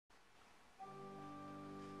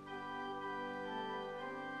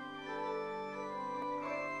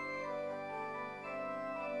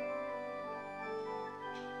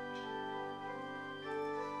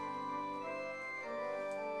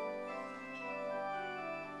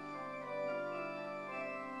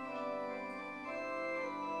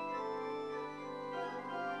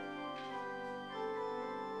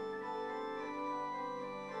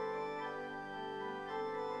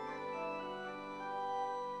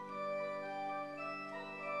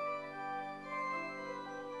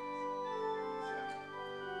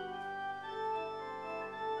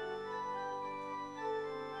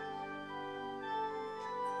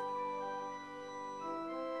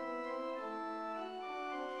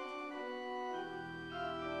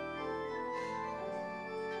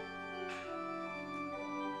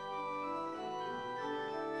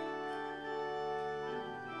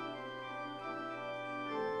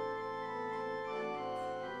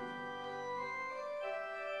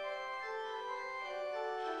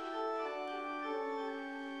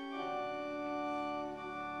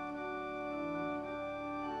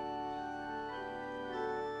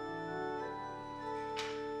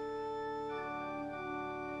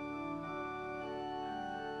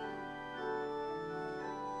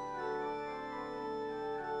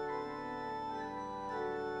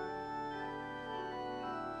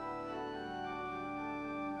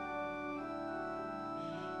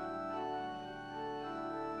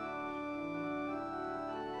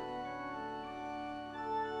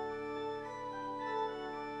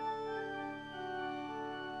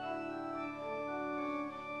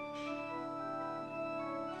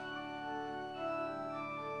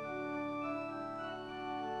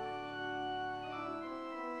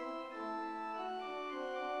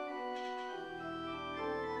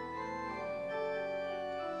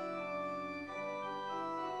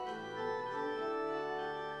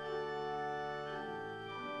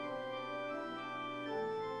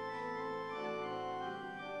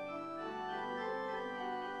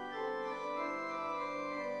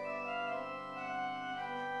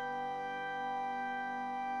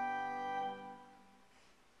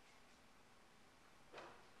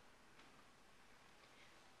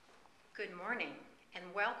Good morning and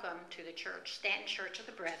welcome to the Stanton Church of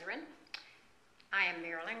the Brethren. I am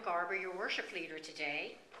Marilyn Garber, your worship leader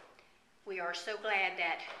today. We are so glad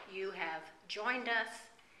that you have joined us,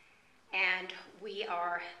 and we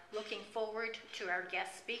are looking forward to our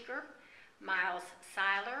guest speaker, Miles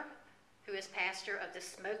Siler, who is pastor of the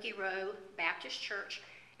Smokey Baptist Church.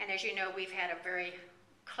 And as you know, we've had a very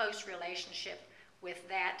close relationship with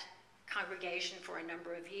that congregation for a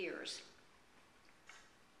number of years.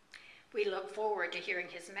 We look forward to hearing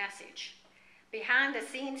his message. Behind the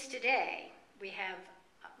scenes today, we have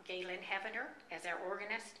Galen Heavener as our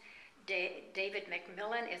organist, David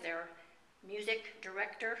McMillan is our music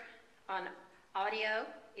director. On audio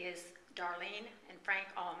is Darlene and Frank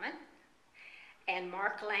Allman, and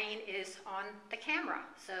Mark Lane is on the camera,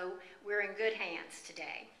 so we're in good hands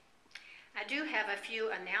today. I do have a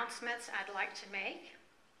few announcements I'd like to make.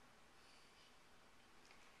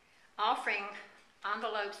 Offering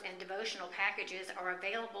envelopes and devotional packages are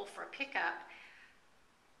available for pickup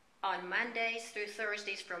on Mondays through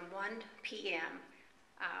Thursdays from 1 p.m.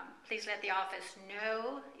 Please let the office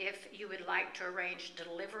know if you would like to arrange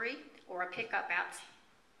delivery or a pickup out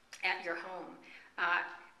at your home.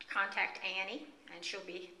 Contact Annie and she'll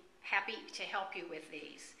be happy to help you with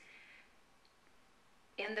these.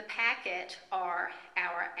 In the packet are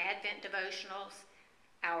our Advent devotionals,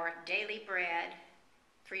 our Daily Bread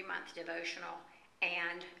 3-month devotional,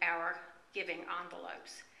 and our giving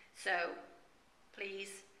envelopes. So please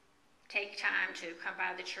take time to come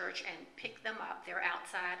by the church and pick them up. They're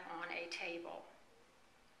outside on a table.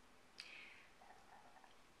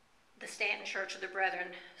 The Stanton Church of the Brethren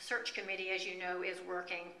Search Committee, as you know, is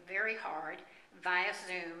working very hard via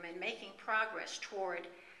Zoom and making progress toward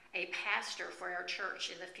a pastor for our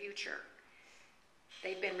church in the future.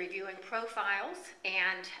 They've been reviewing profiles,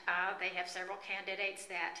 and they have several candidates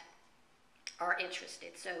that are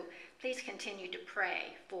interested. So please continue to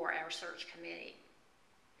pray for our search committee.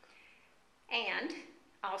 And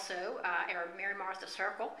also, our Mary Martha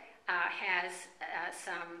Circle has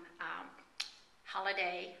some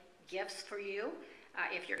holiday gifts for you.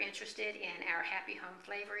 If you're interested in our Happy Home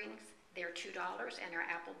flavorings, they're $2, and our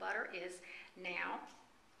apple butter is now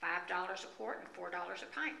 $5 a quart and $4 a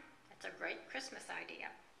pint. That's a great Christmas idea.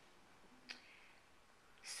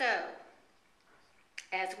 So,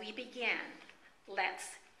 as we begin, let's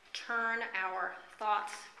turn our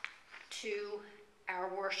thoughts to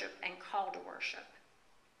our worship and call to worship.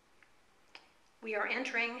 We are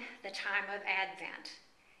entering the time of Advent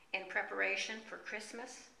in preparation for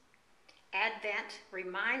Christmas. Advent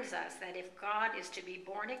reminds us that if God is to be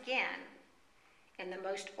born again in the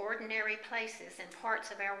most ordinary places and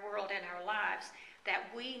parts of our world and our lives, that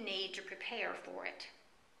we need to prepare for it.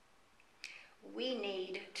 We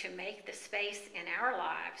need to make the space in our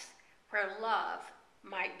lives where love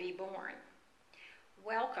might be born.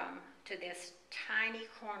 Welcome to this tiny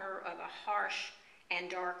corner of a harsh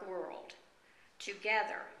and dark world.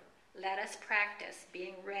 Together, let us practice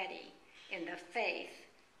being ready in the faith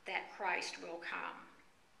that Christ will come.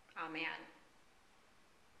 Amen.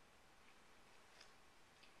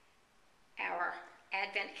 Our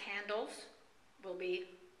Advent candles will be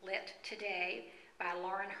lit today by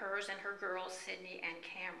Lauren Hers and her girls, Sydney and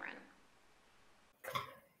Cameron.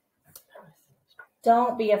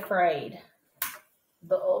 Don't be afraid.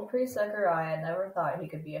 The old priest Zechariah never thought he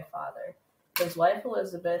could be a father. His wife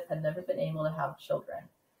Elizabeth had never been able to have children.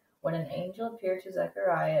 When an angel appeared to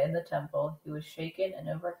Zechariah in the temple, he was shaken and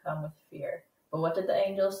overcome with fear. But what did the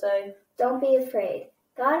angel say? Don't be afraid.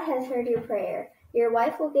 God has heard your prayer. Your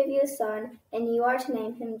wife will give you a son, and you are to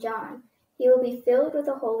name him John. He will be filled with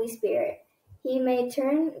the Holy Spirit. He may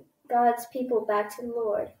turn God's people back to the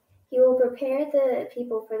Lord. He will prepare the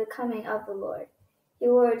people for the coming of the Lord. He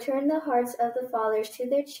will return the hearts of the fathers to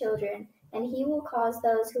their children, and he will cause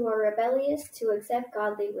those who are rebellious to accept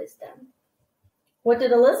godly wisdom. What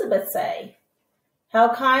did Elizabeth say?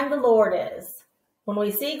 How kind the Lord is. When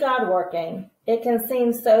we see God working, it can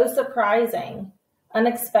seem so surprising,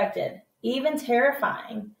 unexpected, even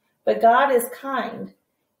terrifying. But God is kind.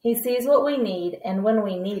 He sees what we need and when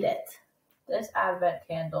we need it. This Advent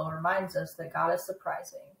candle reminds us that God is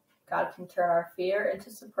surprising. God can turn our fear into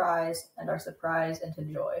surprise and our surprise into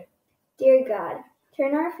joy. Dear God,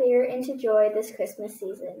 turn our fear into joy this Christmas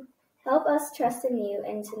season. Help us trust in you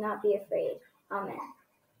and to not be afraid. Amen.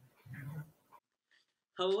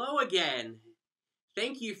 Hello again.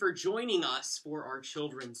 Thank you for joining us for our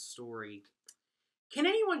children's story. Can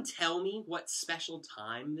anyone tell me what special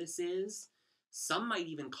time this is? Some might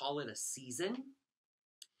even call it a season.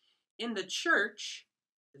 In the church,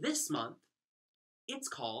 this month, it's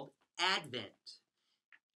called Advent.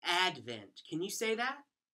 Advent. Can you say that?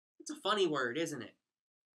 It's a funny word, isn't it?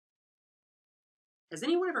 Has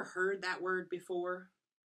anyone ever heard that word before?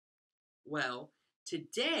 Well,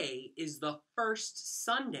 today is the first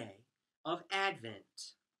Sunday of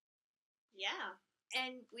Advent. Yeah,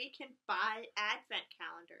 and we can buy Advent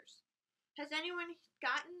calendars. Has anyone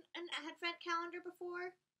gotten an Advent calendar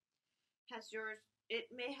before? Has yours? It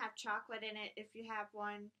may have chocolate in it if you have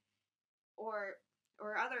one, or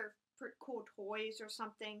other cool toys or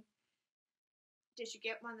something. Did you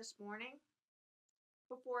get one this morning?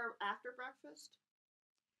 Before or after breakfast?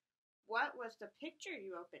 What was the picture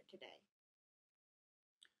you opened today?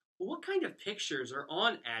 Well, what kind of pictures are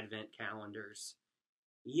on Advent calendars?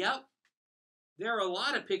 Yep, there are a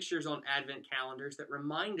lot of pictures on Advent calendars that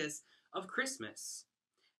remind us of Christmas.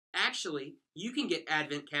 Actually, you can get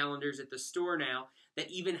Advent calendars at the store now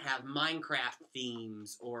that even have Minecraft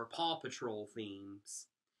themes or Paw Patrol themes,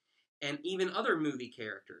 and even other movie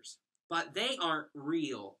characters. But they aren't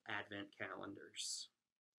real Advent calendars.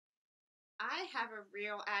 I have a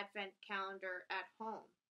real Advent calendar at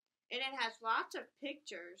home, and it has lots of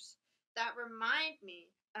pictures that remind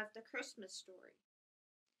me of the Christmas story.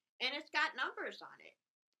 And it's got numbers on it.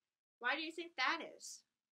 Why do you think that is?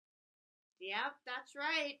 Yep, that's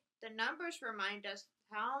right. The numbers remind us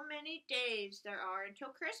how many days there are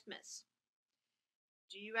until Christmas.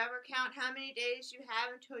 Do you ever count how many days you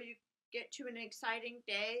have until you get to an exciting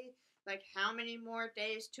day? Like how many more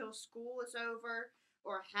days till school is over?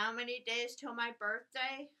 Or how many days till my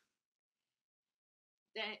birthday?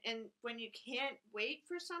 And when you can't wait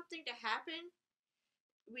for something to happen,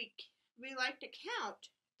 we like to count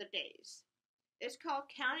the days. It's called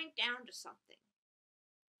counting down to something.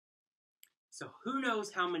 So who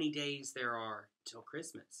knows how many days there are till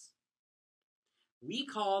Christmas? We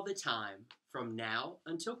call the time from now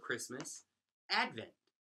until Christmas Advent.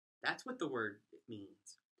 That's what the word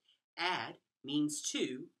means. Ad means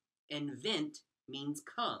to, and vent means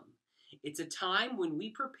come. It's a time when we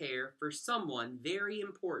prepare for someone very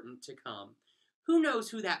important to come. Who knows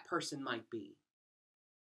who that person might be?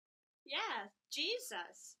 Yeah,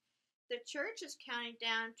 Jesus. The church is counting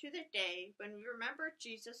down to the day when we remember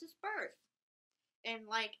Jesus' birth. And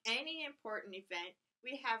like any important event,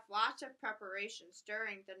 we have lots of preparations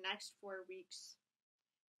during the next 4 weeks.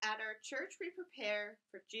 At our church, we prepare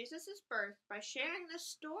for Jesus' birth by sharing the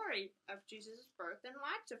story of Jesus' birth in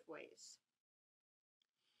lots of ways.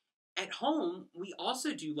 At home, we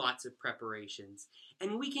also do lots of preparations,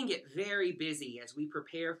 and we can get very busy as we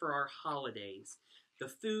prepare for our holidays, the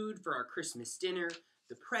food for our Christmas dinner,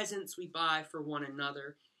 the presents we buy for one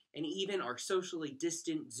another, and even our socially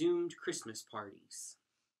distant Zoomed Christmas parties.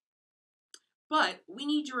 But we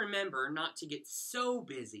need to remember not to get so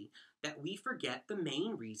busy that we forget the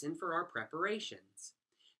main reason for our preparations.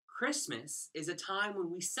 Christmas is a time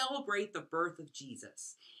when we celebrate the birth of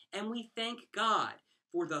Jesus, and we thank God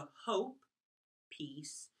for the hope,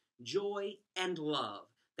 peace, joy, and love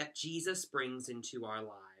that Jesus brings into our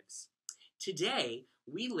lives. Today,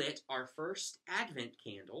 we lit our first Advent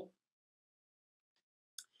candle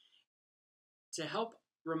to help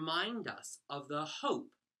remind us of the hope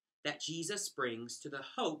that Jesus brings to the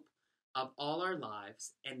hope of all our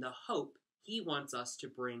lives and the hope he wants us to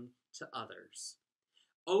bring to others.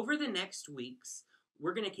 Over the next weeks,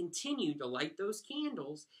 we're going to continue to light those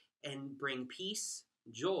candles and bring peace,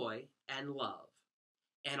 joy, and love.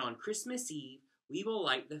 And on Christmas Eve, we will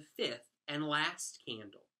light the fifth and last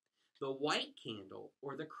candle, the white candle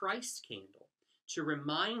or the Christ candle, to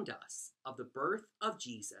remind us of the birth of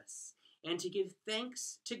Jesus and to give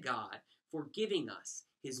thanks to God for giving us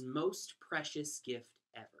his most precious gift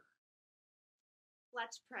ever.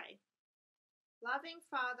 Let's pray. Loving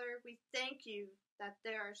Father, we thank you that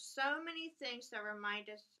there are so many things that remind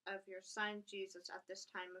us of your Son Jesus at this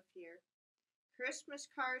time of year. Christmas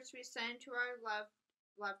cards we send to our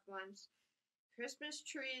loved ones, Christmas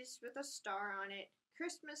trees with a star on it,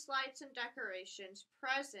 Christmas lights and decorations,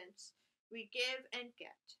 presents we give and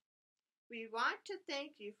get. We want to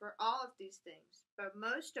thank you for all of these things, but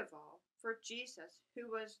most of all, for Jesus, who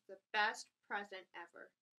was the best present ever.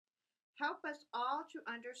 Help us all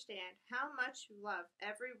to understand how much you love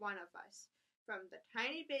every one of us, from the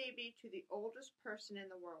tiny baby to the oldest person in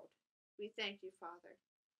the world. We thank you, Father.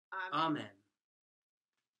 Amen. Amen.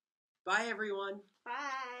 Bye, everyone.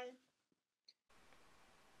 Bye.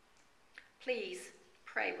 Please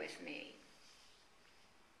pray with me.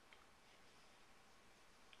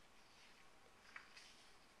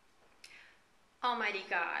 Almighty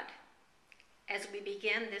God, as we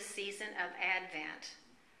begin this season of Advent,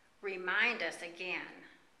 remind us again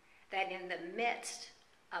that in the midst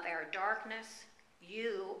of our darkness,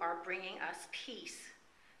 you are bringing us peace,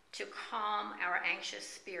 to calm our anxious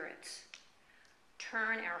spirits.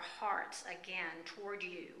 Turn our hearts again toward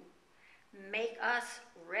you. Make us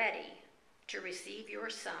ready to receive your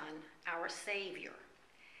Son, our Savior.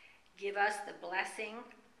 Give us the blessing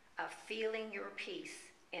of feeling your peace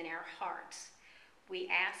in our hearts. We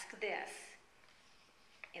ask this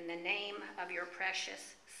in the name of your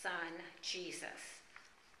precious Son, Jesus.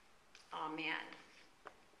 Amen.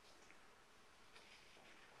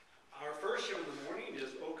 Our first hymn of the morning is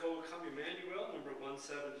O Come Emmanuel, number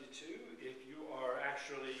 172. If you are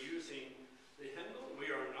actually using the hymnal, we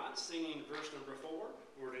are not singing verse number 4.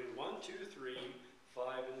 We're doing 1, 2, 3,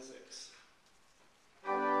 5, and 6.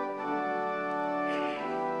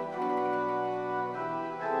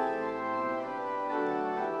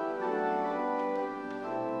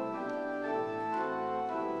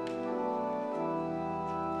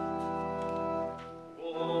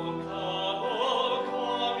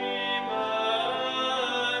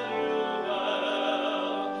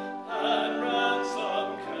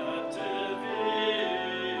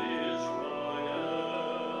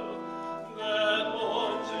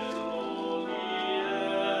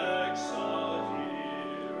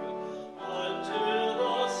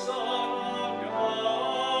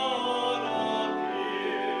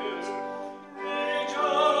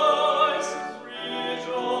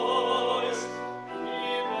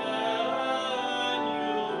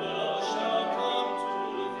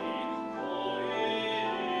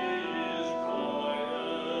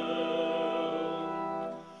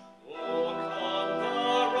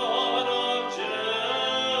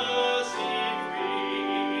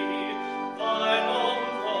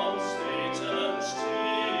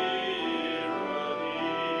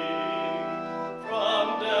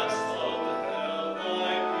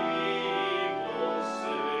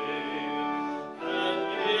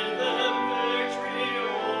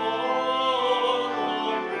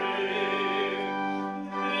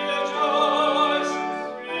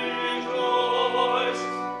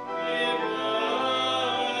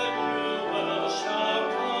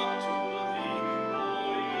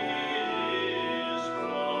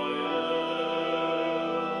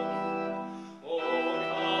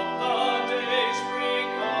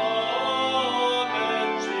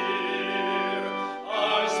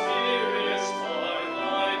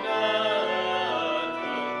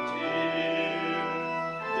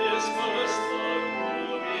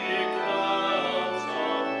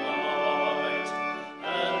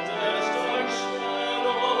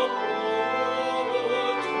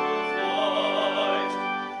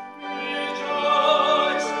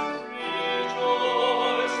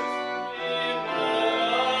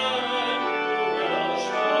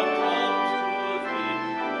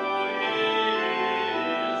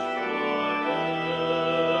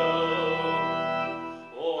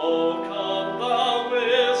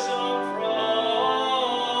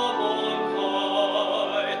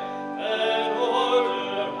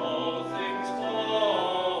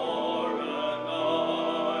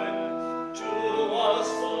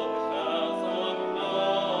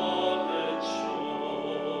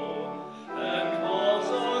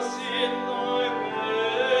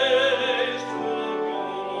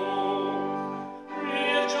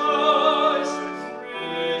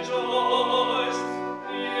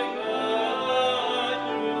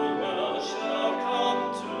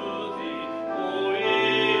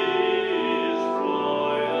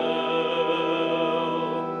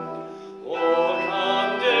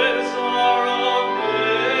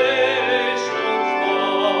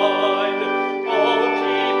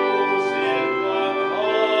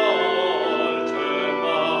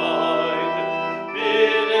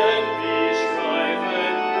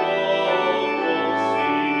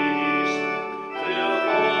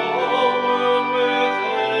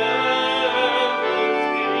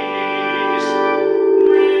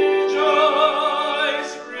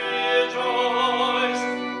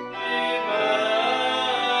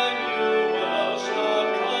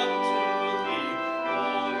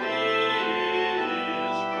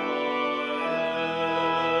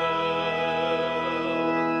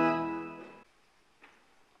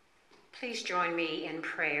 Please join me in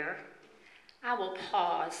prayer. I will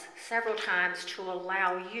pause several times to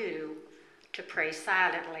allow you to pray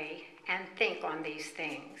silently and think on these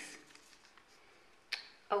things.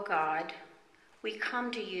 O God, we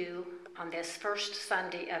come to you on this first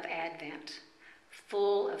Sunday of Advent,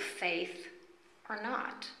 full of faith or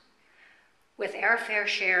not, with our fair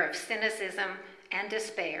share of cynicism and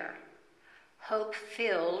despair,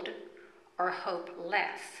 hope-filled or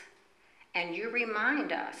hopeless, and you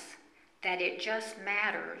remind us that it just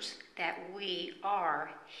matters that we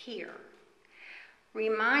are here.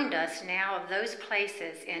 Remind us now of those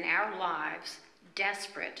places in our lives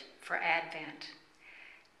desperate for Advent,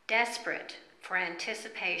 desperate for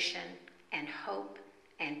anticipation and hope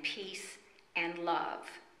and peace and love,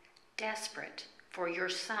 desperate for your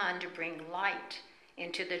Son to bring light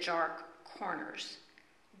into the dark corners,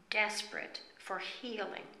 desperate for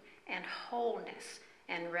healing and wholeness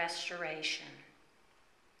and restoration.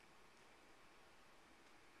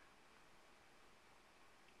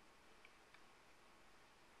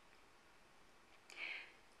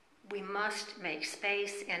 We must make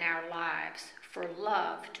space in our lives for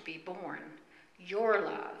love to be born, your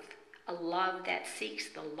love, a love that seeks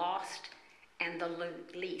the lost and the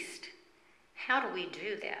least. How do we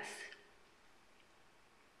do this?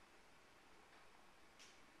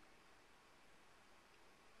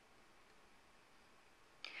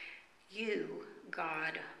 You,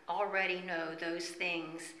 God, already know those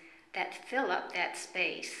things that fill up that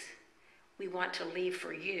space we want to leave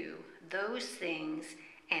for you, those things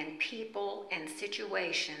and people and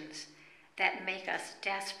situations that make us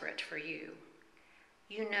desperate for you.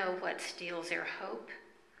 You know what steals our hope,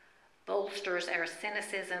 bolsters our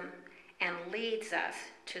cynicism, and leads us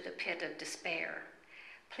to the pit of despair.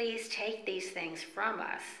 Please take these things from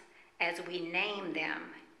us as we name them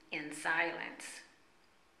in silence.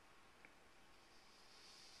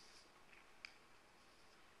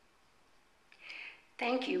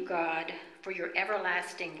 Thank you, God, for your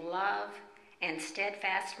everlasting love and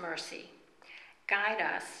steadfast mercy. Guide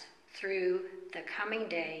us through the coming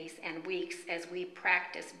days and weeks as we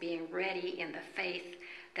practice being ready in the faith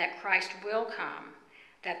that Christ will come,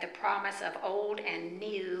 that the promise of old and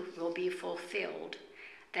new will be fulfilled,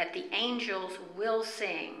 that the angels will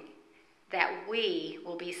sing, that we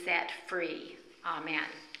will be set free. Amen.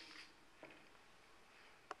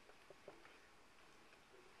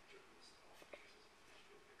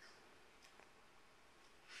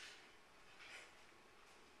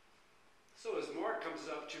 So as Mark comes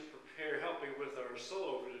up to help me with our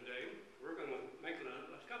soul over today, we're going to make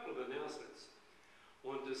a couple of announcements.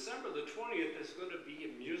 On December the 20th is going to be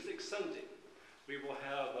a Music Sunday. We will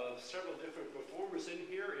have several different performers in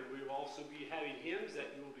here, and we will also be having hymns that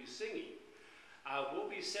you will be singing. I will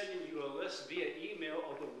be sending you a list via email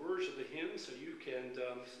of the words of the hymns so you can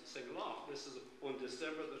sing along. This is on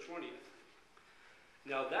December the 20th.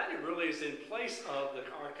 Now that really is in place of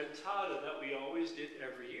our cantata that we always did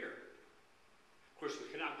every year. Of course,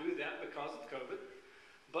 we cannot do that because of COVID,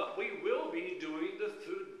 but we will be doing the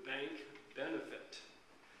food bank benefit.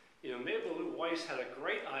 You know, Mabel Lou Weiss had a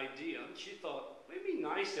great idea. She thought it'd be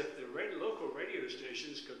nice if the local radio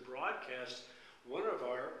stations could broadcast one of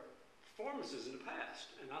our performances in the past.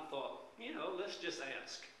 And I thought, you know, let's just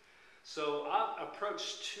ask. So I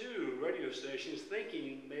approached 2 radio stations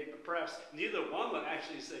thinking maybe perhaps neither one would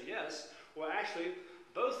actually say yes. Well, actually,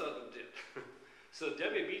 both of them did. So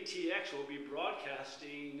WBTX will be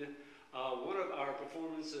broadcasting one of our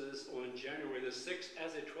performances on January the 6th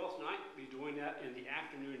as a 12th night. We'll be doing that in the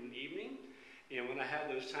afternoon and evening. And when I have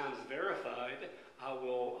those times verified, I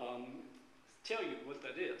will tell you what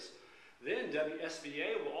that is. Then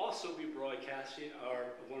WSVA will also be broadcasting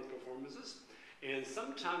one of the performances. And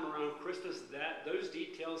sometime around Christmas, those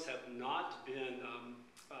details have not been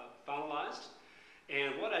finalized.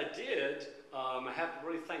 And what I did, I have to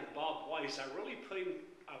really thank Bob Weiss. I really put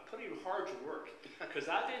him hard to work because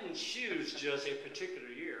I didn't choose just a particular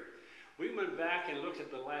year. We went back and looked at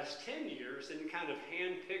the last 10 years and kind of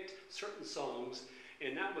handpicked certain songs,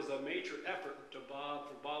 and that was a major effort for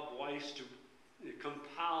Bob Weiss to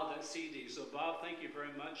compile that CD. So Bob, thank you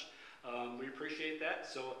very much. We appreciate that.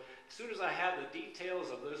 So as soon as I have the details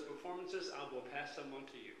of those performances, I will pass them on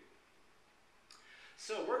to you.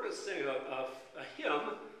 So we're going to sing a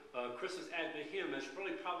hymn, a Christmas Advent hymn that's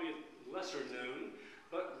really probably lesser known,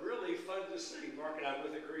 but really fun to sing. Mark and I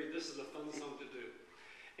both agree this is a fun song to do.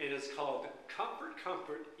 And it's called Comfort,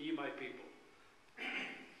 Comfort, Ye My People.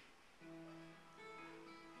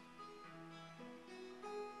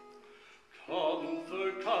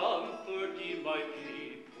 Comfort, comfort, ye my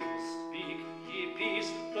people, speak ye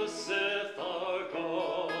peace, thus saith our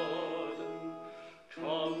God.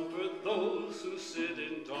 Comfort those who sit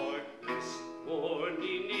in darkness,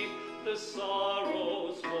 mourning neath the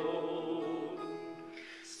sorrow's load.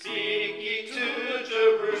 Speak ye to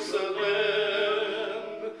Jerusalem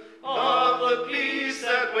of the peace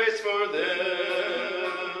that waits for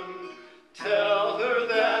them. Tell her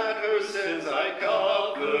that her sins I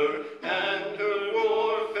cover, and her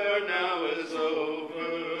warfare now is over.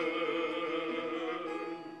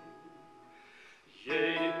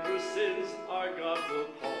 Yea, her sins our God will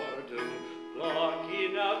pardon,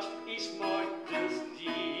 blotting out each martyr's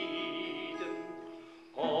deed.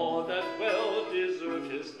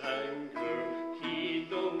 his anger, he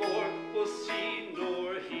no more will see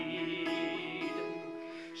nor heed.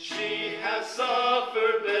 She has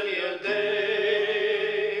suffered many a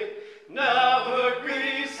day, now her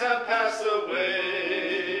griefs have passed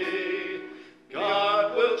away.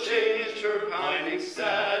 God will change her pining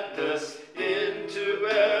sadness into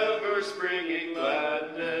ever-springing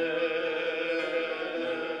gladness.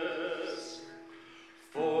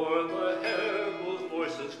 For the herald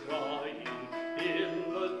voices crying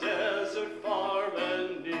in the desert far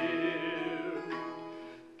and near,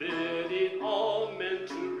 bidding all men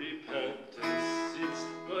to repentance, since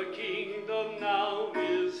the kingdom now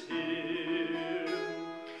is here.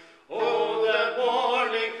 Oh, that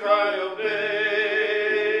warning cry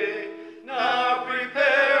obey, now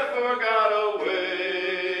prepare for God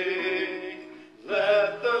away.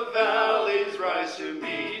 Let the valleys rise to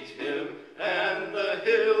meet him, and the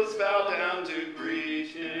hills bow down to greet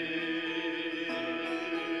him.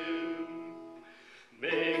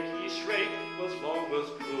 Make ye straight what long was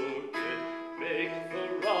crooked, make the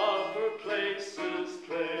rougher places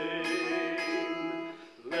plain.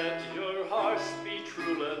 Let your hearts be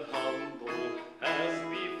true and humble, as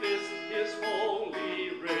befits his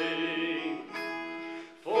holy reign.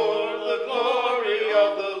 For the glory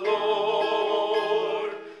of the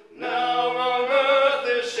Lord now on earth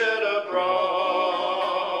is shed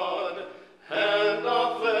abroad, and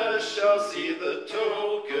all flesh shall see the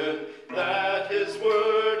token that his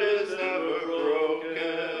word is never broken.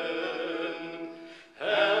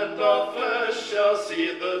 And all flesh shall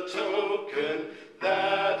see the token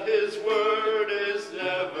that his word is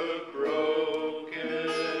never broken.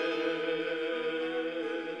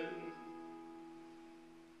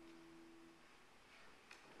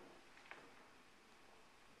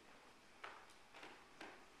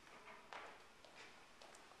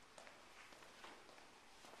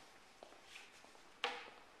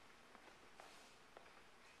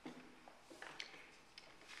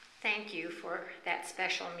 Thank you for that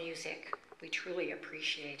special music. We truly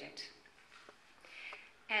appreciate it.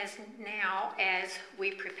 As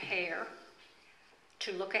we prepare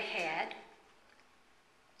to look ahead,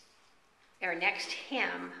 our next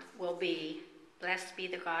hymn will be Blessed Be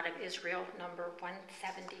the God of Israel, number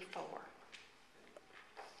 174.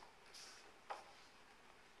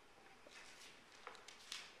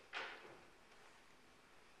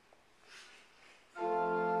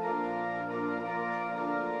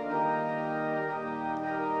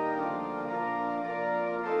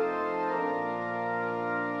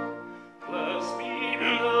 Blessed be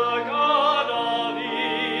the God of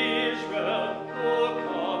Israel, who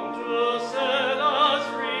come to set us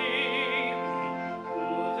free, who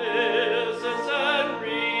visits and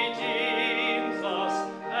redeems us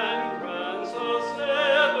and grants us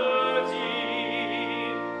liberty.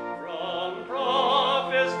 From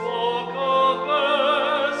prophets spoke of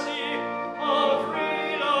mercy, of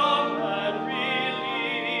freedom and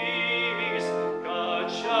release, God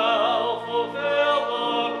shall fulfill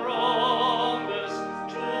the promise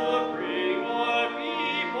to bring our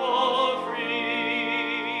people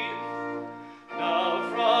free. Now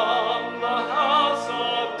from the house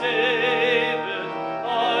of David a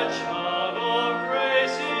child of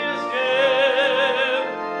grace is given.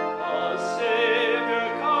 A Savior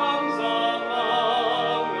comes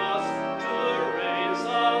among us to raise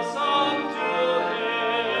us unto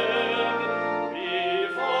him.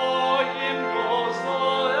 Before him goes the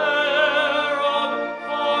herald,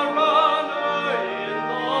 forerunner in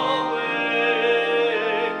the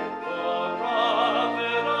way, the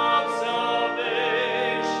prophet of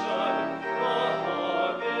salvation, the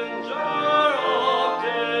harbinger of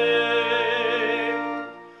day.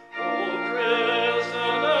 O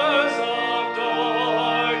prisoners of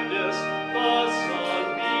darkness, the sun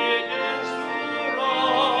begins to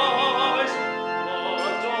rise, the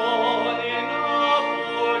dawning of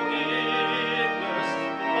forgiveness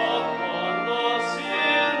upon the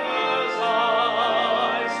sinner's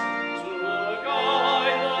eyes, to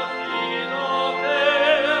guide the feet of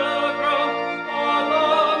pilgrim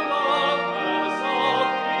along the paths of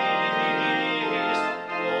peace.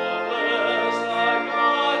 Oh, bless thy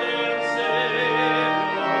God and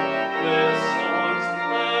Savior with songs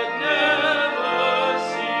that never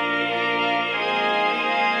cease.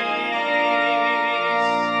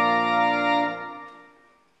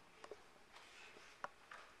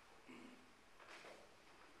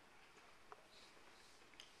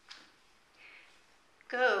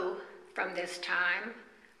 Go from this time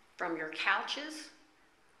from your couches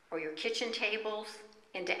or your kitchen tables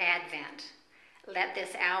into Advent. Let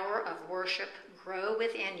this hour of worship grow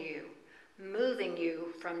within you, moving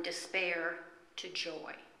you from despair to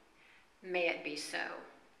joy. May it be so.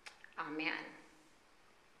 Amen.